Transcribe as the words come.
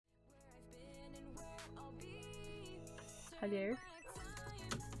Hello.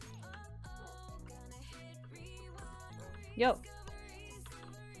 Yo.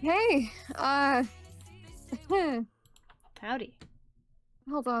 Hey, Howdy.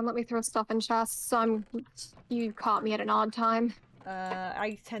 hold on, let me throw stuff in chests. You caught me at an odd time.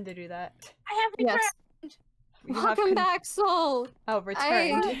 I tend to do that. I have Yes. Welcome back, Soul! Oh,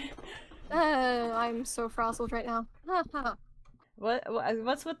 returned. I'm so frazzled right now.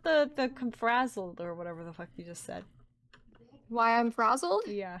 What's with the confrazzled or whatever the fuck you just said? Why I'm frazzled?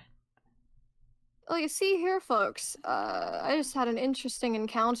 Yeah. Well, you see here, folks, I just had an interesting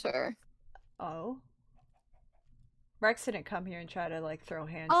encounter. Oh. Rex didn't come here and try to, like, throw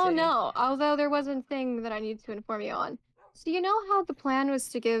hands, Oh did he? no, although there was one thing that I need to inform you on. So you know how the plan was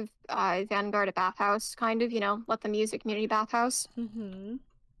to give Vanguard a bathhouse, kind of, you know, let them use a community bathhouse? Mm-hmm.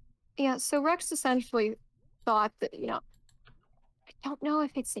 Yeah, so Rex essentially thought that, you know, I don't know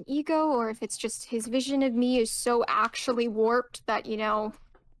if it's an ego or if it's just his vision of me is so actually warped that, you know,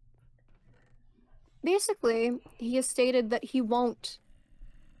 basically, he has stated that he won't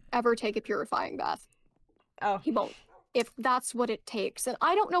ever take a purifying bath. Oh. He won't. If that's what it takes. And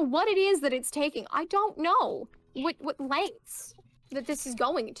I don't know what it is that it's taking. I don't know what lengths that this is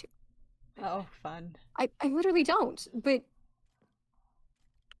going to. Oh, fun. I literally don't. But,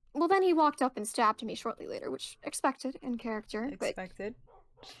 well, then he walked up and stabbed me shortly later, which expected in character. Expected.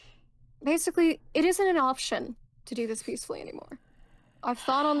 But basically, it isn't an option to do this peacefully anymore. I've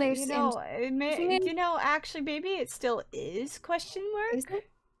thought on this. You know, you know, actually, maybe it still is, question mark? Is it?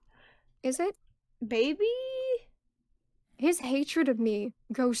 Is it? Maybe? His hatred of me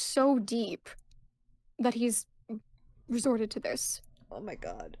goes so deep that he's resorted to this. Oh my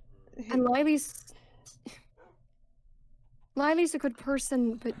god. And Lily's a good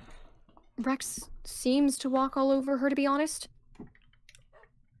person, but Rex seems to walk all over her, to be honest.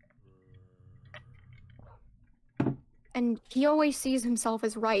 And he always sees himself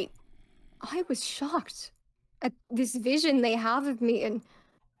as right. I was shocked at this vision they have of me, and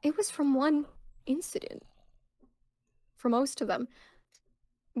it was from one incident. For most of them.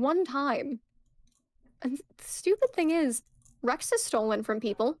 One time. And the stupid thing is, Rex has stolen from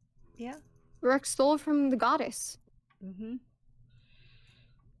people. Yeah. Rex stole from the goddess. Mm-hmm.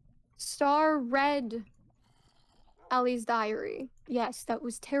 Star read Ellie's diary. Yes, that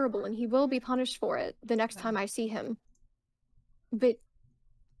was terrible, and he will be punished for it the next time I see him. But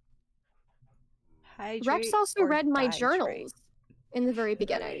Rex also read my journals in the very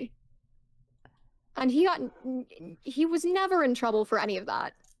beginning. And he was never in trouble for any of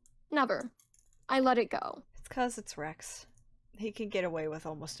that. Never. I let it go. It's because it's Rex. He can get away with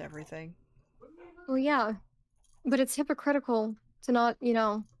almost everything. Well, yeah. But it's hypocritical to not, you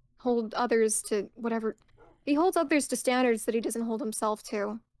know, hold others to whatever. He holds others to standards that he doesn't hold himself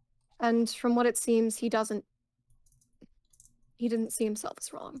to. And from what it seems, he didn't see himself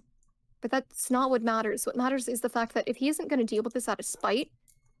as wrong. But that's not what matters. What matters is the fact that if he isn't going to deal with this out of spite,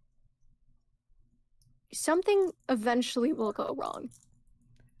 something eventually will go wrong.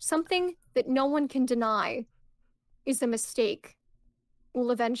 Something that no one can deny is a mistake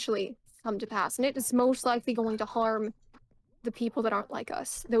will eventually come to pass. And it is most likely going to harm the people that aren't like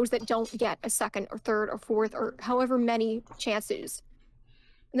us. Those that don't get a second or third or fourth or however many chances.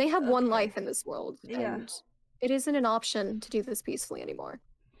 And they have one life in this world. Yeah. And it isn't an option to do this peacefully anymore.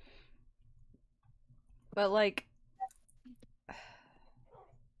 But, like...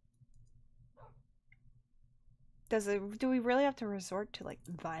 do we really have to resort to, like,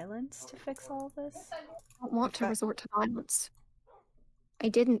 violence to fix all of this? I don't want to resort to violence. I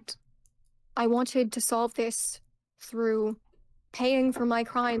didn't. I wanted to solve this through paying for my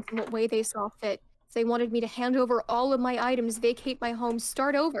crimes in what way they saw fit. If they wanted me to hand over all of my items, vacate my home,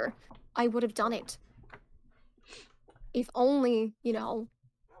 start over, I would have done it. If only, you know,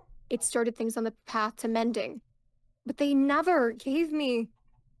 it started things on the path to mending. But they never gave me,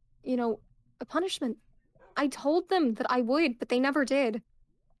 you know, a punishment. I told them that I would, but they never did.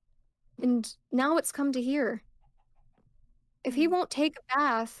 And now it's come to here. If he won't take a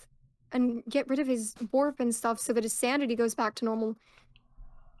bath and get rid of his warp and stuff so that his sanity goes back to normal,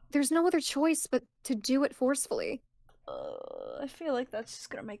 there's no other choice but to do it forcefully. I feel like that's just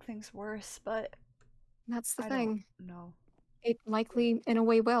gonna make things worse, but... That's the thing. No. It likely, in a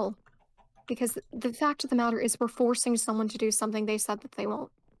way, will. Because the fact of the matter is we're forcing someone to do something they said that they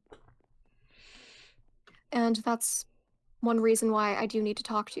won't. And that's one reason why I do need to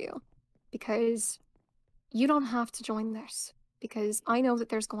talk to you. Because you don't have to join this. Because I know that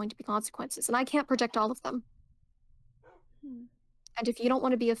there's going to be consequences, and I can't predict all of them. And if you don't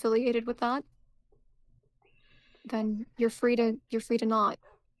want to be affiliated with that, then you're free to not.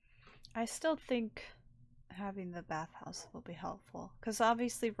 I still think having the bathhouse will be helpful. Because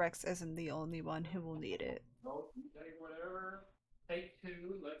obviously Rex isn't the only one who will need it. No, take whatever. Take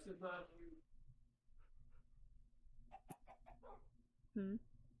two. Let's just not Hmm?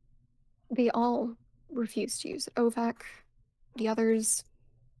 They all refuse to use it. Ovek, the others.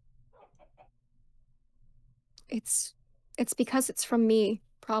 It's because it's from me,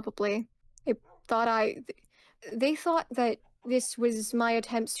 probably. They thought that this was my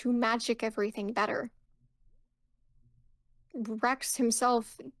attempts to magic everything better. Rex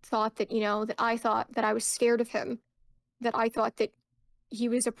himself thought that, that I thought that I was scared of him, that I thought that he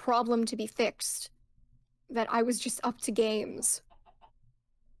was a problem to be fixed, that I was just up to games.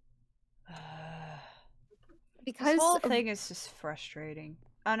 Because this whole thing is just frustrating.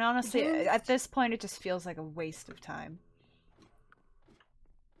 And honestly, at this point, it just feels like a waste of time.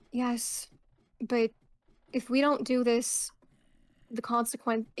 Yes, but if we don't do this,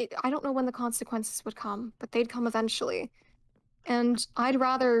 I don't know when the consequences would come, but they'd come eventually. And I'd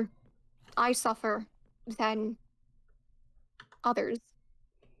rather I suffer than others.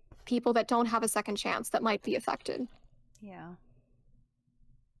 People that don't have a second chance that might be affected. Yeah.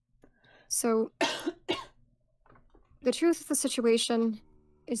 So, the truth of the situation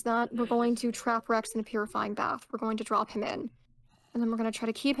is that we're going to trap Rex in a purifying bath. We're going to drop him in. And then we're going to try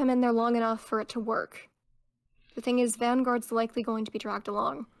to keep him in there long enough for it to work. The thing is, Vanguard's likely going to be dragged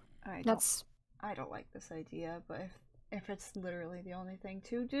along. I don't like this idea, but if it's literally the only thing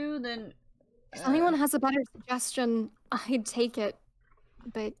to do, then... If anyone has a better suggestion, I'd take it.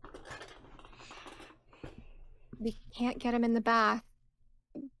 But... we can't get him in the bath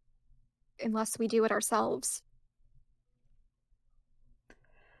unless we do it ourselves.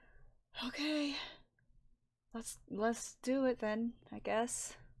 Okay. Let's do it then, I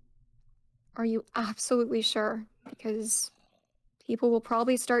guess. Are you absolutely sure? Because people will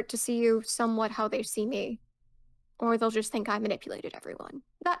probably start to see you somewhat how they see me. Or they'll just think I manipulated everyone.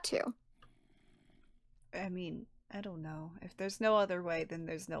 That too. I mean, I don't know. If there's no other way, then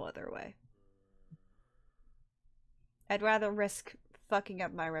there's no other way. I'd rather risk fucking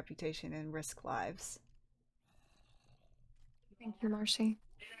up my reputation and risk lives. Thank you, Marshie.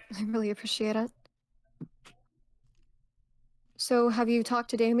 I really appreciate it. So, have you talked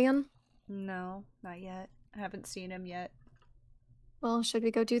to Damien? No, not yet. I haven't seen him yet. Well, should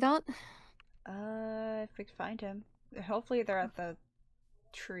we go do that? If we could find him. Hopefully they're at the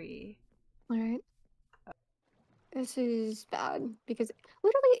tree. Alright. This is bad, because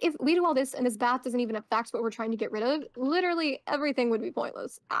literally, if we do all this and this bath doesn't even affect what we're trying to get rid of, literally everything would be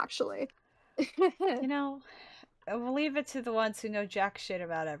pointless, actually. You know, we'll leave it to the ones who know jack shit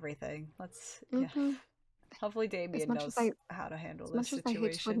about everything. Yeah. Hopefully Damien knows how to handle this situation. As much as I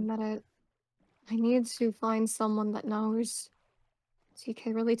hate to admit it, I need to find someone that knows.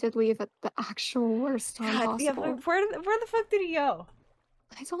 TK really did leave at the actual worst time possible. Yeah, but where the fuck did he go?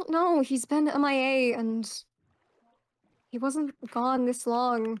 I don't know. He's been MIA and he wasn't gone this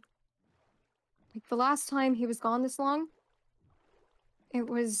long. Like, the last time he was gone this long, it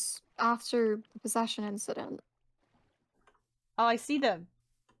was after the possession incident. Oh, I see them.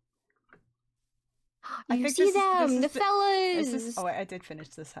 You see them, the fellas! Oh wait, I did finish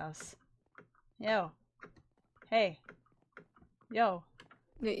this house. Yo. Hey. Yo.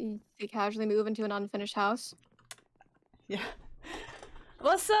 They casually move into an unfinished house? Yeah.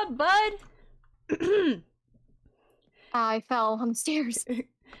 What's up, bud? I fell on the stairs.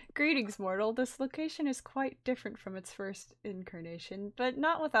 Greetings, mortal. This location is quite different from its first incarnation, but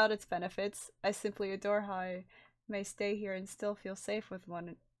not without its benefits. I simply adore how I may stay here and still feel safe with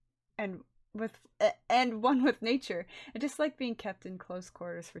one with nature. I dislike being kept in close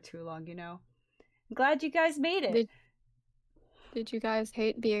quarters for too long, you know. I'm glad you guys made it. Did you guys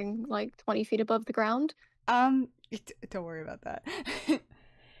hate being like 20 feet above the ground? Don't worry about that.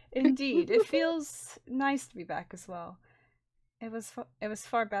 Indeed, it feels nice to be back as well. It was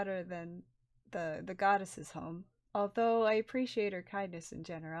far better than the goddess's home. Although I appreciate her kindness and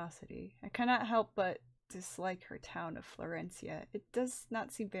generosity, I cannot help but dislike her town of Florencia. It does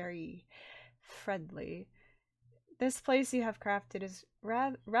not seem very friendly. This place you have crafted is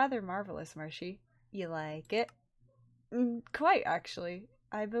rather marvelous, Marshie. You like it? Quite, actually.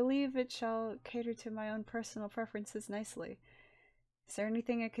 I believe it shall cater to my own personal preferences nicely. Is there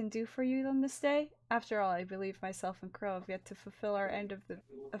anything I can do for you on this day? After all, I believe myself and Crow have yet to fulfill our end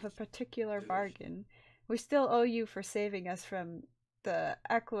of a particular bargain. We still owe you for saving us from the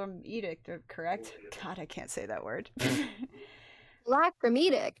Acrum Edict, correct? God, I can't say that word. Lacrum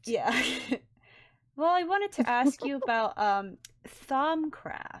Edict? Yeah. Well, I wanted to ask you about,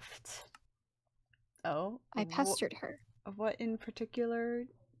 Thaumcraft. Oh? I pestered her. What in particular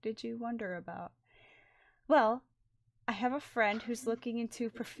did you wonder about? Well, I have a friend who's looking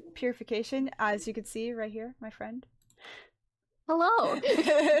into purification, as you can see right here, my friend. Hello.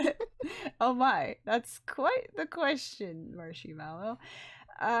 Oh my, that's quite the question, Marshmallow.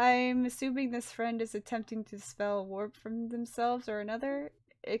 I'm assuming this friend is attempting to spell warp from themselves or another.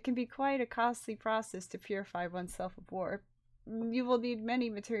 It can be quite a costly process to purify oneself of warp. You will need many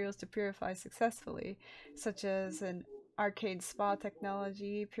materials to purify successfully, such as an arcane spa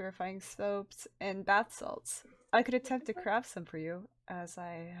technology, purifying soaps, and bath salts. I could attempt to craft some for you, as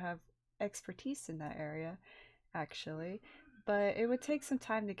I have expertise in that area, actually, but it would take some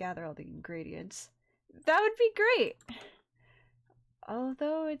time to gather all the ingredients. That would be great!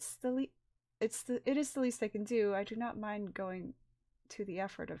 Although it is the least I can do, I do not mind going to the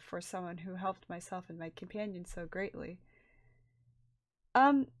effort for someone who helped myself and my companion so greatly.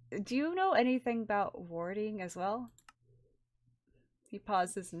 Do you know anything about warding as well? He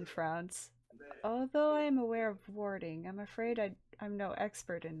pauses and frowns. Although I am aware of warding, I'm afraid I'm no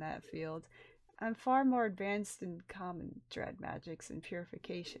expert in that field. I'm far more advanced in common dread magics and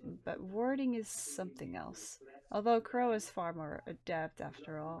purification, but warding is something else. Although Crow is far more adept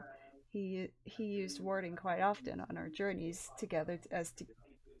after all, he used warding quite often on our journeys together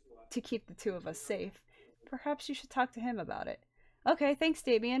to keep the two of us safe. Perhaps you should talk to him about it. Okay, thanks,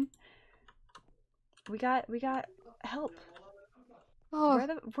 Damien. We got help. Oh,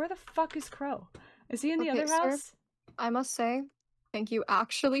 Where the fuck is Crow? Is he in the okay, other sir. house? I must say, thank you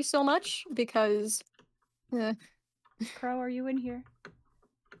actually so much, because Crow, are you in here?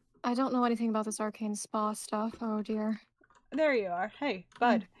 I don't know anything about this arcane spa stuff. Oh dear. There you are. Hey,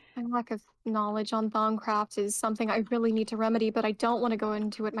 bud. My lack of knowledge on Thaumcraft is something I really need to remedy, but I don't want to go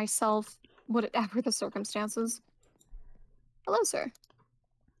into it myself, whatever the circumstances. Hello, sir.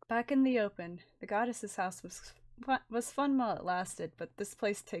 Back in the open, the goddess's house was fun while it lasted, but this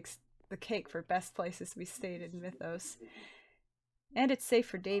place takes the cake for best places we stayed in Mythos. And it's safe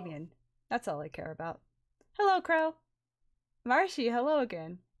for Damien. That's all I care about. Hello, Crow. Marshie, hello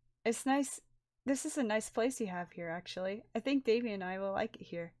again. It's nice. This is a nice place you have here, actually. I think Damien and I will like it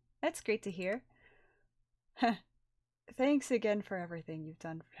here. That's great to hear. Thanks again for everything you've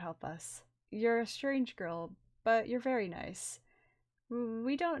done to help us. You're a strange girl, but you're very nice.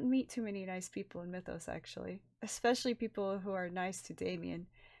 We don't meet too many nice people in Mythos, actually. Especially people who are nice to Damien.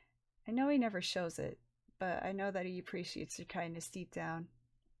 I know he never shows it, but I know that he appreciates your kindness deep down.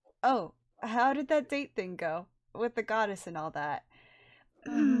 Oh, how did that date thing go? With the goddess and all that?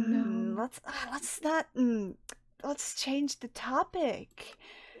 Oh no. Let's change the topic.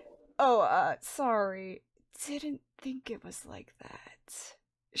 Oh, sorry. Didn't think it was like that.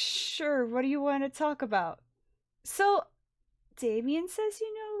 Sure, what do you want to talk about? So, Damien says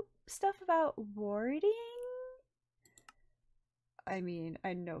you know stuff about warding? I mean,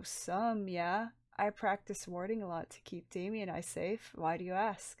 I know some, yeah. I practice warding a lot to keep Damien and I safe. Why do you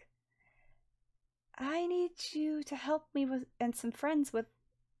ask? I need you to help me with and some friends with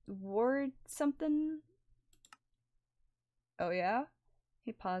ward something. Oh yeah?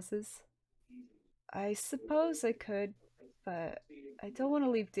 He pauses. I suppose I could, but I don't want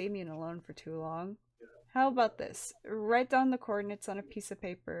to leave Damien alone for too long. How about this? Write down the coordinates on a piece of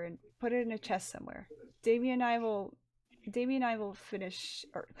paper and put it in a chest somewhere. Damien and I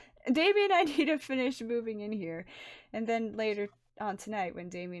need to finish moving in here, and then later on tonight when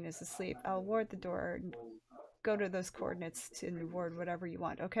Damien is asleep, I'll ward the door and go to those coordinates to ward whatever you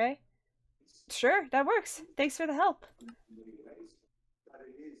want, okay? Sure, that works. Thanks for the help.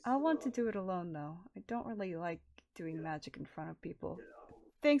 I'll want to do it alone, though. I don't really like doing magic in front of people.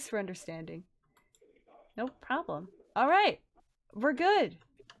 Thanks for understanding. No problem. Alright, we're good.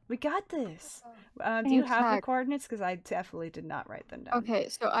 We got this. Do you have the coordinates? Because I definitely did not write them down. Okay,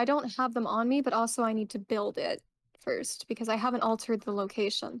 so I don't have them on me, but also I need to build it first, because I haven't altered the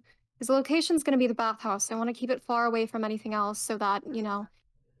location. Because the location's going to be the bathhouse. I want to keep it far away from anything else so that, you know,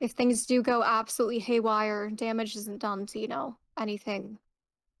 if things do go absolutely haywire, damage isn't done to, you know, anything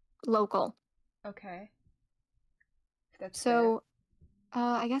local. Okay. That's so,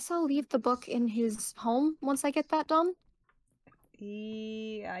 I guess I'll leave the book in his home once I get that done.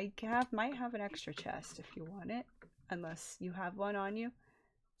 I might have an extra chest if you want it, unless you have one on you.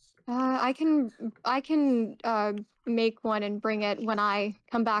 I can make one and bring it when I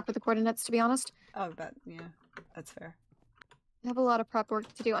come back with the coordinates, to be honest. Oh, yeah, that's fair. I have a lot of prep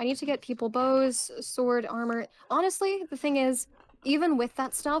work to do. I need to get people bows, sword, armor. Honestly, the thing is, even with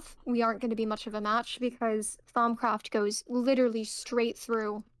that stuff, we aren't going to be much of a match because Thaumcraft goes literally straight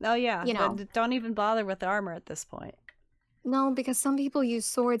through. Oh yeah, you know. Don't even bother with the armor at this point. No, because some people use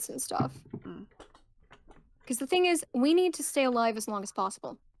swords and stuff. Because the thing is, we need to stay alive as long as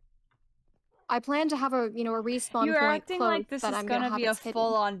possible. I plan to have a respawn You're point acting close like this that is I'm gonna gonna have be a it hidden.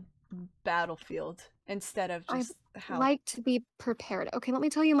 full-on battlefield instead of I'd just how. like to be prepared. Okay, let me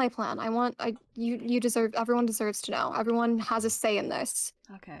tell you my plan. You deserve, everyone deserves to know. Everyone has a say in this.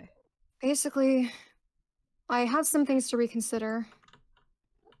 Okay. Basically, I have some things to reconsider,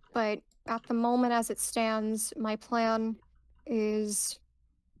 but at the moment as it stands, my plan is,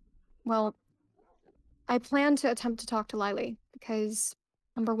 well, I plan to attempt to talk to Lily because,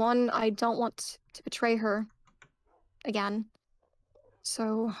 number one, I don't want to betray her again.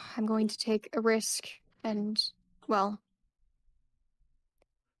 So I'm going to take a risk and, well,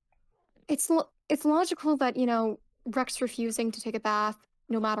 it's logical that, Rex refusing to take a bath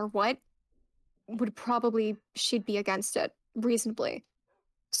no matter what would probably, she'd be against it reasonably.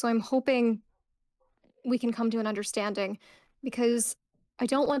 So I'm hoping we can come to an understanding because I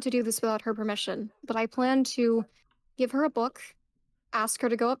don't want to do this without her permission, but I plan to give her a book, ask her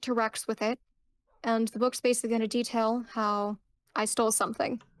to go up to Rex with it, and the book's basically going to detail how I stole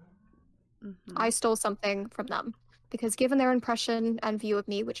something. Mm-hmm. I stole something from them because given their impression and view of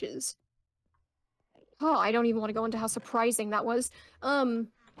me, which is, oh, I don't even want to go into how surprising that was.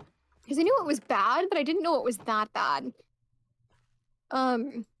 Because I knew it was bad, but I didn't know it was that bad. I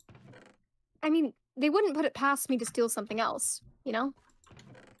mean, they wouldn't put it past me to steal something else, you know?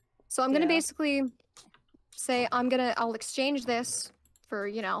 So I'm gonna basically say I'll exchange this for,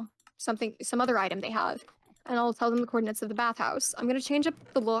 some other item they have. And I'll tell them the coordinates of the bathhouse. I'm gonna change up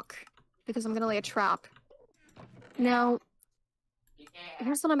the look because I'm gonna lay a trap. Now,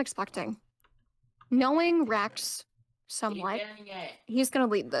 here's what I'm expecting. Knowing Rex somewhat, he's gonna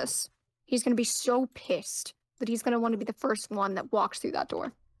lead this. He's gonna be so pissed that he's gonna want to be the first one that walks through that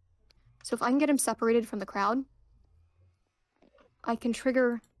door. So if I can get him separated from the crowd, I can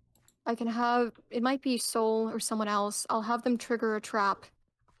have, it might be Soul or someone else, I'll have them trigger a trap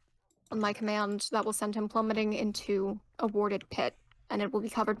on my command that will send him plummeting into a warded pit, and it will be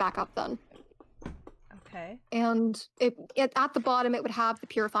covered back up then. Okay. And at the bottom, it would have the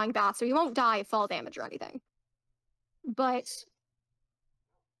purifying bath, so you won't die of fall damage or anything. But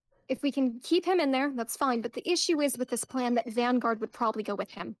if we can keep him in there, that's fine. But the issue is with this plan that Vanguard would probably go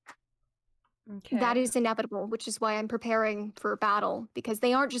with him. Okay. That is inevitable, which is why I'm preparing for battle, because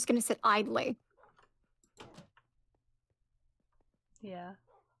they aren't just going to sit idly. Yeah.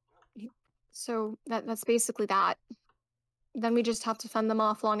 So that's basically that. Then we just have to fend them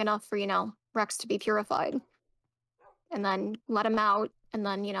off long enough for, Rex to be purified. And then let him out, and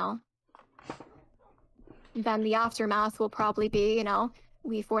then, then the aftermath will probably be,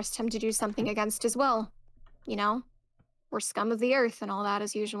 we forced him to do something against his will. We're scum of the earth and all that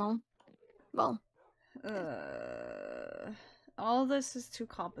as usual. Well. All this is too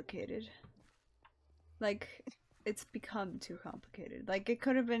complicated. Like, it's become too complicated. Like, it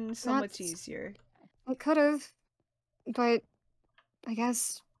could have been so much easier. It could have, but I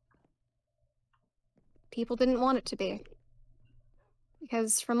guess people didn't want it to be.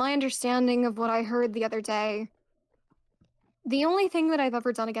 Because from my understanding of what I heard the other day, the only thing that I've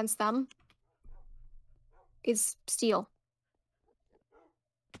ever done against them is steal.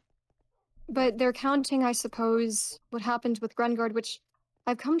 But they're counting, I suppose, what happened with Grengard, which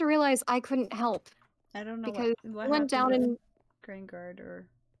I've come to realize I couldn't help. I don't know because what we went down and Grengard or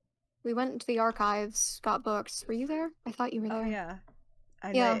we went into the archives, got books. Were you there? I thought you were there. Oh yeah.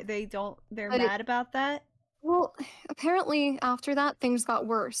 And yeah. They're But mad about that? Well, apparently after that things got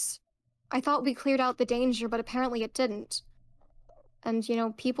worse. I thought we cleared out the danger, but apparently it didn't. And,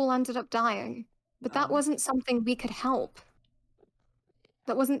 people ended up dying. But that wasn't something we could help.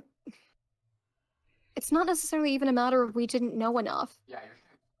 That wasn't... It's not necessarily even a matter of we didn't know enough. Yeah,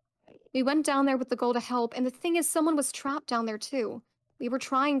 we went down there with the goal to help, and the thing is, someone was trapped down there too. We were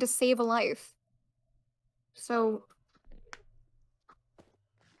trying to save a life. So...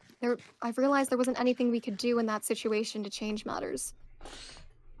 I've realized there wasn't anything we could do in that situation to change matters.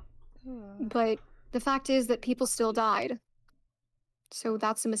 But the fact is that people still died. So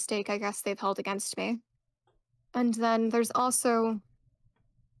that's a mistake I guess they've held against me. And then there's also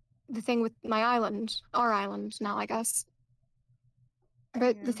the thing with my island. Our island now, I guess.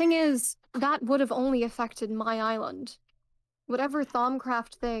 But the thing is, that would have only affected my island. Whatever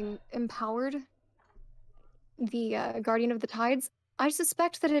Thaumcraft thing empowered the Guardian of the Tides, I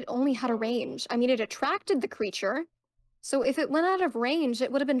suspect that it only had a range. I mean, it attracted the creature, so if it went out of range,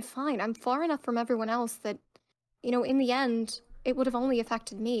 it would have been fine. I'm far enough from everyone else that, in the end, it would have only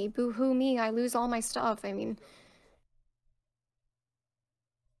affected me. Boo-hoo me, I lose all my stuff, I mean...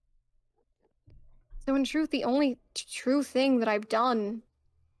 So in truth, the only true thing that I've done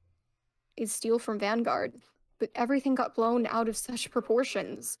is steal from Vanguard, but everything got blown out of such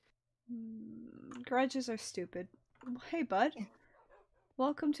proportions. Grudges are stupid. Hey, bud. Yeah.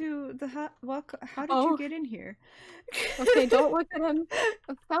 Welcome to the how did Oh. you get in here? Okay, don't look at him.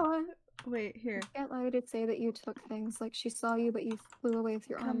 Fella. Wait, here. I can't allow you to say that you took things. Like, she saw you, but you flew away with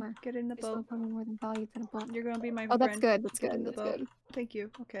your Come, armor. get in the She's still boat. probably more than valued than a boat. You're gonna be my Oh, friend. that's good. That's Get in good. the That's boat. good. Thank you.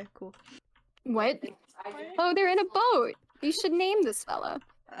 Okay, cool. What? Oh, they're in a boat. You should name this fella.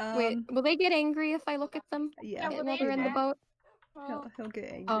 Wait, Um, will they get angry if I look at them? yeah. While they're in the boat? He'll get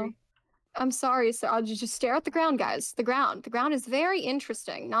angry. Oh. I'm sorry, so I'll just stare at the ground, guys. The ground. The ground is very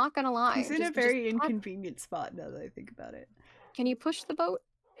interesting, not gonna lie. He's in a Just- very inconvenient spot now that I think about it. Can you push the boat?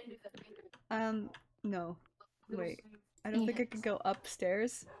 No. Wait. I don't think I can go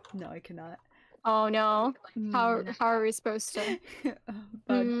upstairs. No, I cannot. Oh no. How Mm. are we supposed to?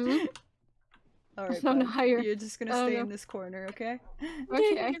 Bud. Mm. Alright, I don't know bud. how you're- You're just gonna I don't stay know. in this corner, okay?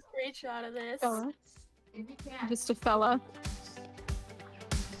 Okay. Take a screenshot of this. Fella. Just a fella.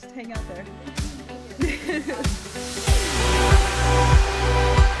 Just hang out there.